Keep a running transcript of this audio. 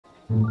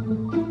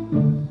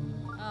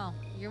Oh,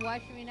 you're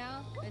watching me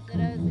now? I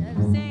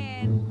was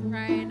saying,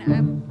 Ryan,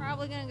 I'm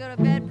probably gonna go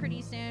to bed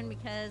pretty soon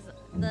because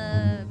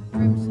the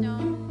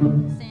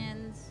Brimstone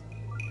Sands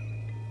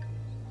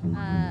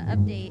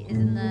update is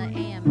in the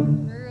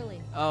AM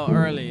early. Oh,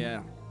 early,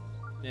 yeah.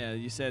 Yeah,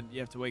 you said you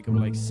have to wake up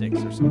at like 6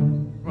 or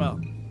something. Well,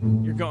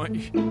 you're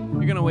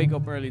gonna wake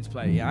up early to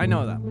play. Yeah, I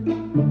know that.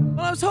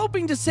 Well, I was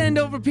hoping to send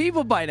over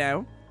people by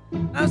now.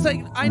 I was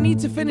like, I need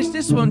to finish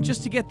this one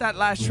just to get that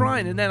last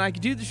shrine, and then I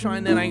can do the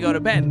shrine, then I can go to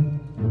bed.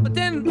 But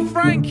then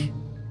Frank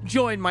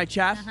joined my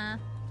chat.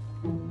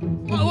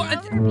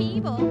 Over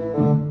people.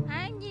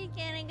 I'm just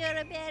gonna go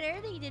to bed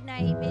early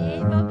tonight,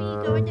 babe. I'll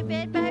be going to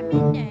bed by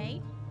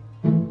midnight.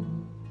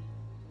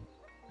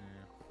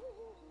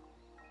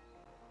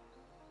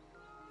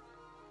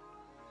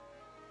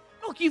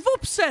 Look, you've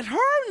upset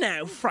her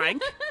now,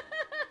 Frank.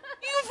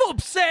 You've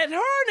upset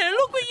her now.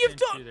 Look what you've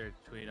done. Their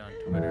tweet on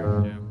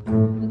Twitter too.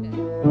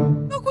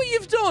 Look what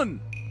you've done.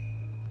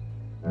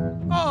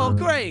 Oh,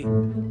 great.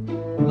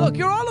 Look,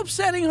 you're all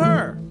upsetting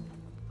her.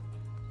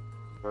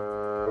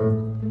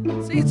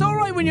 See, it's all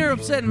right when you're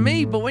upsetting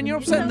me, but when you're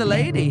upsetting the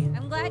lady.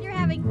 I'm glad you're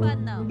having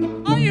fun, though.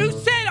 Oh, you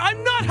said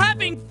I'm not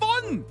having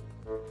fun.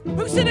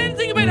 Who said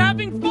anything about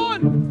having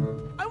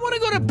fun? I want to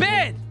go to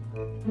bed.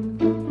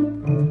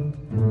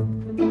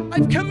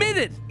 I've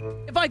committed.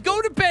 If I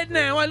go to bed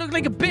now, I look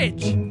like a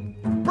bitch.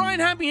 Brian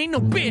Happy ain't no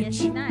bitch. Yes,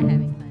 he's not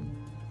having fun.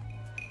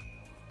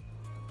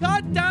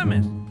 God damn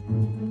it.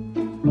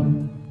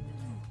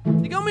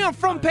 They got me on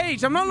front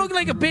page. I'm not looking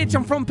like a bitch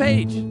on front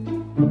page.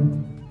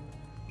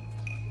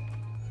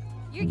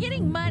 You're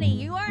getting money.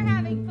 You are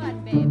having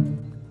fun, babe.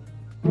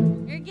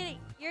 You're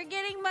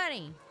getting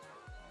money.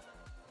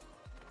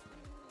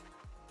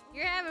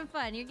 You're having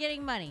fun. You're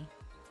getting money.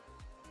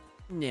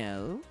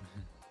 No.